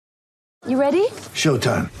You ready?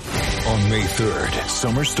 Showtime. On May 3rd,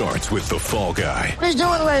 summer starts with The Fall Guy. Let's do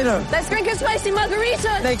it later. Let's drink a spicy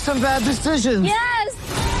margarita. Make some bad decisions.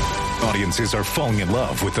 Yes! Audiences are falling in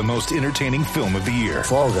love with the most entertaining film of the year.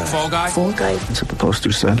 Fall Guy. Fall Guy? Fall guy. That's what the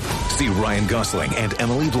poster said. See Ryan Gosling and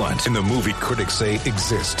Emily Blunt in the movie critics say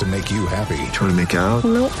exists to make you happy. Trying to make it out?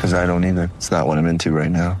 Nope. Because I don't either. It's not what I'm into right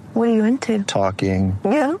now. What are you into? Talking.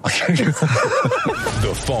 Yeah.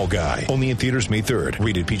 The Fall Guy. Only in theaters May 3rd.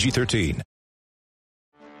 Rated PG-13.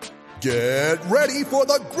 Get ready for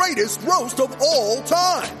the greatest roast of all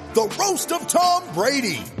time. The Roast of Tom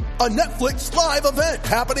Brady. A Netflix live event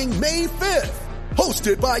happening May 5th.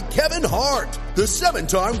 Hosted by Kevin Hart. The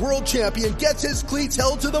 7-time world champion gets his cleats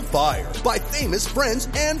held to the fire by famous friends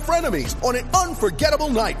and frenemies on an unforgettable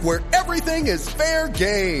night where everything is fair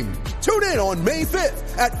game. Tune in on May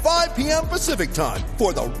 5th at 5 p.m. Pacific time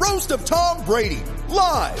for the Roast of Tom Brady.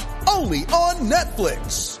 Live only on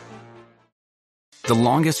Netflix. The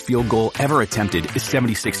longest field goal ever attempted is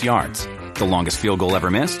 76 yards. The longest field goal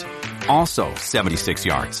ever missed? Also 76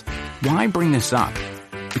 yards. Why bring this up?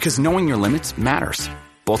 Because knowing your limits matters,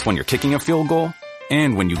 both when you're kicking a field goal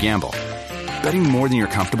and when you gamble. Betting more than you're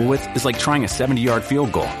comfortable with is like trying a 70-yard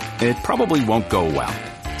field goal. It probably won't go well.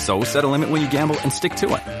 So set a limit when you gamble and stick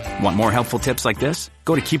to it. Want more helpful tips like this?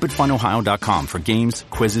 Go to keepitfunohio.com for games,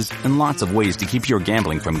 quizzes, and lots of ways to keep your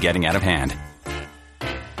gambling from getting out of hand.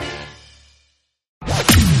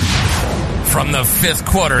 From the Fifth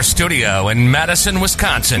Quarter Studio in Madison,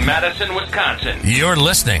 Wisconsin. You're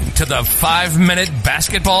listening to the 5-Minute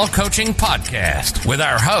Basketball Coaching Podcast with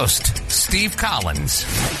our host, Steve Collins.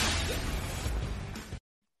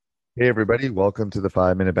 Hey, everybody. Welcome to the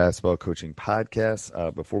 5-Minute Basketball Coaching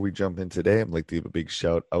Podcast. Before we jump in today, I'd like to give a big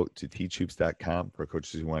shout out to teachhoops.com for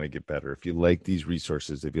coaches who want to get better. If you like these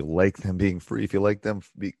resources, if you like them being free, if you like them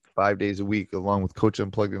 5 days a week along with Coach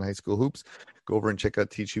Unplugged in High School Hoops, go over and check out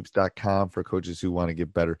teachhoops.com for coaches who want to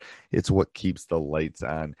get better. It's what keeps the lights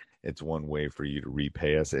on. It's one way for you to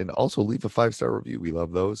repay us. And also leave a 5-star review. We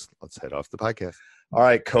love those. Let's head off the podcast. All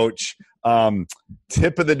right, Coach.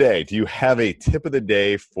 Tip of the day. Do you have a tip of the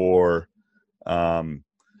day for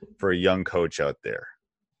a young coach out there?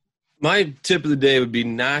 My tip of the day would be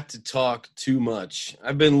not to talk too much.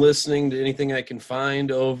 I've been listening to anything I can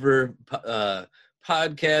find over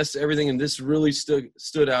podcasts, everything, and this really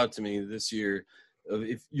stood out to me this year.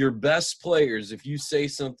 If your best players, if you say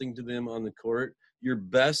something to them on the court, your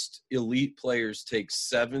best elite players take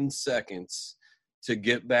 7 seconds to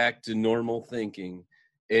get back to normal thinking.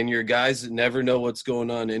 And your guys that never know what's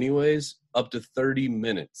going on anyways, up to 30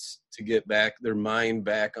 minutes to get back their mind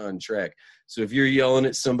back on track. So if you're yelling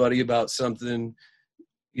at somebody about something,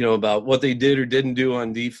 you know, about what they did or didn't do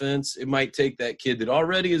on defense, it might take that kid that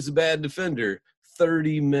already is a bad defender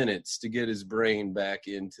 30 minutes to get his brain back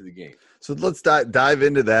into the game. So let's dive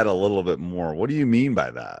into that a little bit more. What do you mean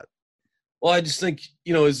by that? Well, I just think,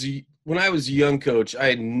 you know, when I was a young coach,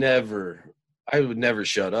 I would never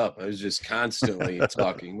shut up. I was just constantly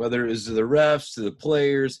talking, whether it was to the refs, to the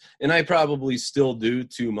players, and I probably still do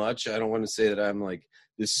too much. I don't want to say that I'm like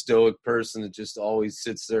this stoic person that just always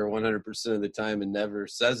sits there 100% of the time and never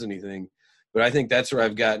says anything. But I think that's where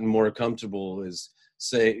I've gotten more comfortable is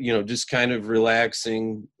say, you know, just kind of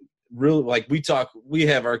relaxing. Really, like we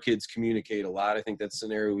have our kids communicate a lot. I think that's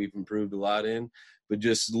an area we've improved a lot in. But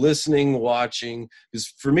just listening, watching, because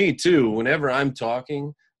for me too, whenever I'm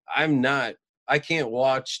talking, I can't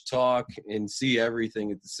watch, talk, and see everything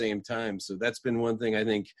at the same time. So that's been one thing I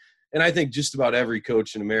think, and I think just about every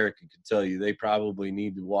coach in America could tell you they probably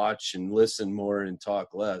need to watch and listen more and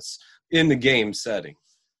talk less in the game setting.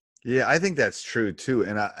 Yeah, I think that's true too.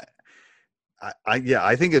 And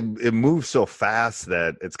I think it moves so fast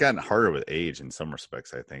that it's gotten harder with age in some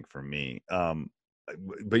respects, I think, for me.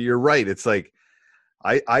 But you're right. It's like,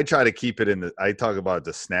 I try to keep it I talk about the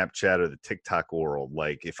Snapchat or the TikTok world.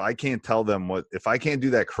 Like if I can't tell them if I can't do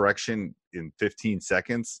that correction in 15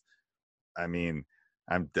 seconds, yeah.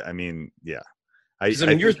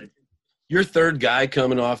 Your third guy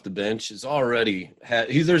coming off the bench is already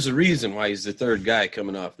there's a reason why he's the third guy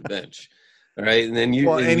coming off the bench. All right. And then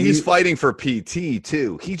he's fighting for PT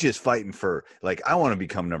too. He's just fighting for like, I want to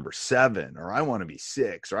become number 7 or I want to be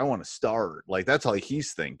 6 or I want to start. Like that's all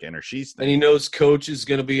he's thinking or she's thinking. And he knows coach is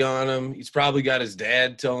going to be on him. He's probably got his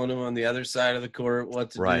dad telling him on the other side of the court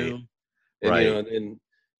what to do. And, right. You know,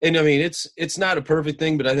 and I mean, it's not a perfect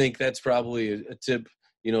thing, but I think that's probably a tip,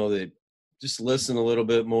 you know, that just listen a little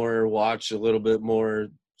bit more, watch a little bit more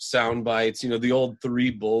sound bites, you know, the old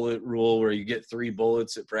 3-bullet rule where you get 3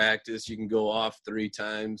 bullets at practice, you can go off 3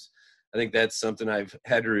 times. I think that's something I've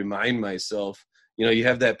had to remind myself you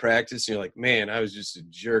have that practice and you're like, man, I was just a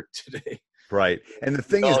jerk today. Right. And the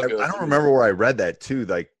thing is, I don't remember where I read that too.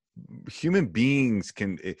 Like human beings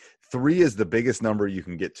 3 is the biggest number you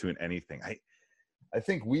can get to in anything. I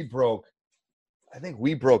think we broke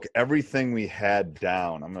everything we had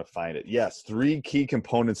down. I'm going to find it. Yes. 3 key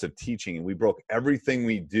components of teaching. And we broke everything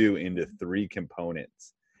we do into 3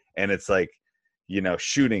 components. And it's like,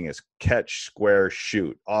 shooting is catch, square,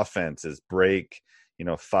 shoot. Offense is break,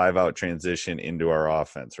 5-out transition into our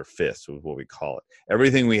offense, or fist was what we call it.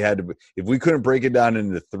 Everything we had to, if we couldn't break it down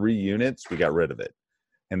into 3 units, we got rid of it.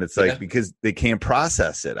 And it's like, because they can't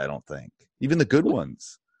process it, I don't think. Even the good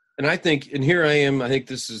ones. And I think, and here I am, I think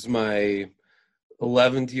this is my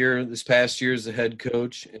 11th year, this past year as a head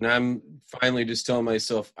coach. And I'm finally just telling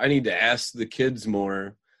myself, I need to ask the kids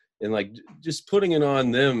more and like just putting it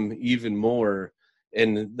on them even more.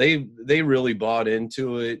 And they really bought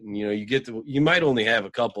into it. And, you might only have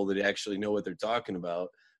a couple that actually know what they're talking about,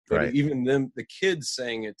 but right. Even them, the kids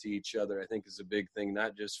saying it to each other, I think is a big thing,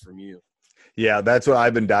 not just from you. Yeah. That's what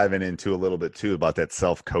I've been diving into a little bit too, about that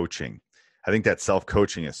self-coaching. I think that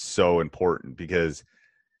self-coaching is so important because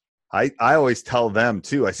I always tell them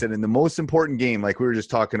too, I said, in the most important game, like we were just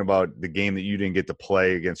talking about the game that you didn't get to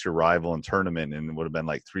play against your rival in tournament and it would have been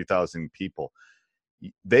like 3,000 people.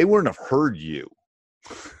 They wouldn't have heard you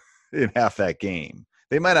in half that game.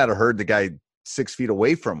 They might not have heard the guy 6 feet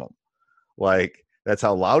away from them. Like that's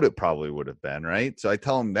how loud it probably would have been. Right. So I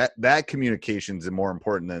tell them that communication is more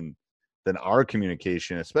important than our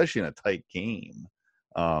communication, especially in a tight game.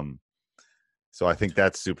 So I think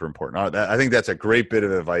that's super important. I think that's a great bit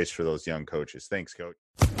of advice for those young coaches. Thanks, Coach.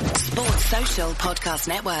 Sports Social Podcast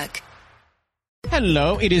Network.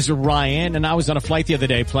 Hello, it is Ryan, and I was on a flight the other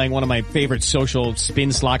day playing one of my favorite social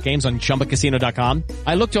spin slot games on ChumbaCasino.com.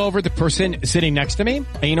 I looked over at the person sitting next to me,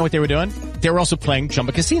 and you know what they were doing? They were also playing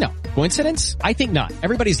Chumba Casino. Coincidence? I think not.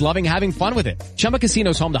 Everybody's loving having fun with it. Chumba Casino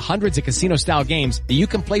is home to hundreds of casino-style games that you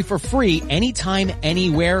can play for free anytime,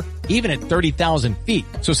 anywhere, even at 30,000 feet.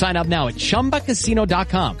 So sign up now at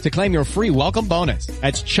ChumbaCasino.com to claim your free welcome bonus.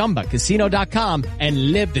 That's ChumbaCasino.com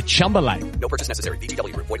and live the Chumba life. No purchase necessary.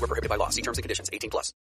 VGW. Void where prohibited by law. See terms and conditions. 18+.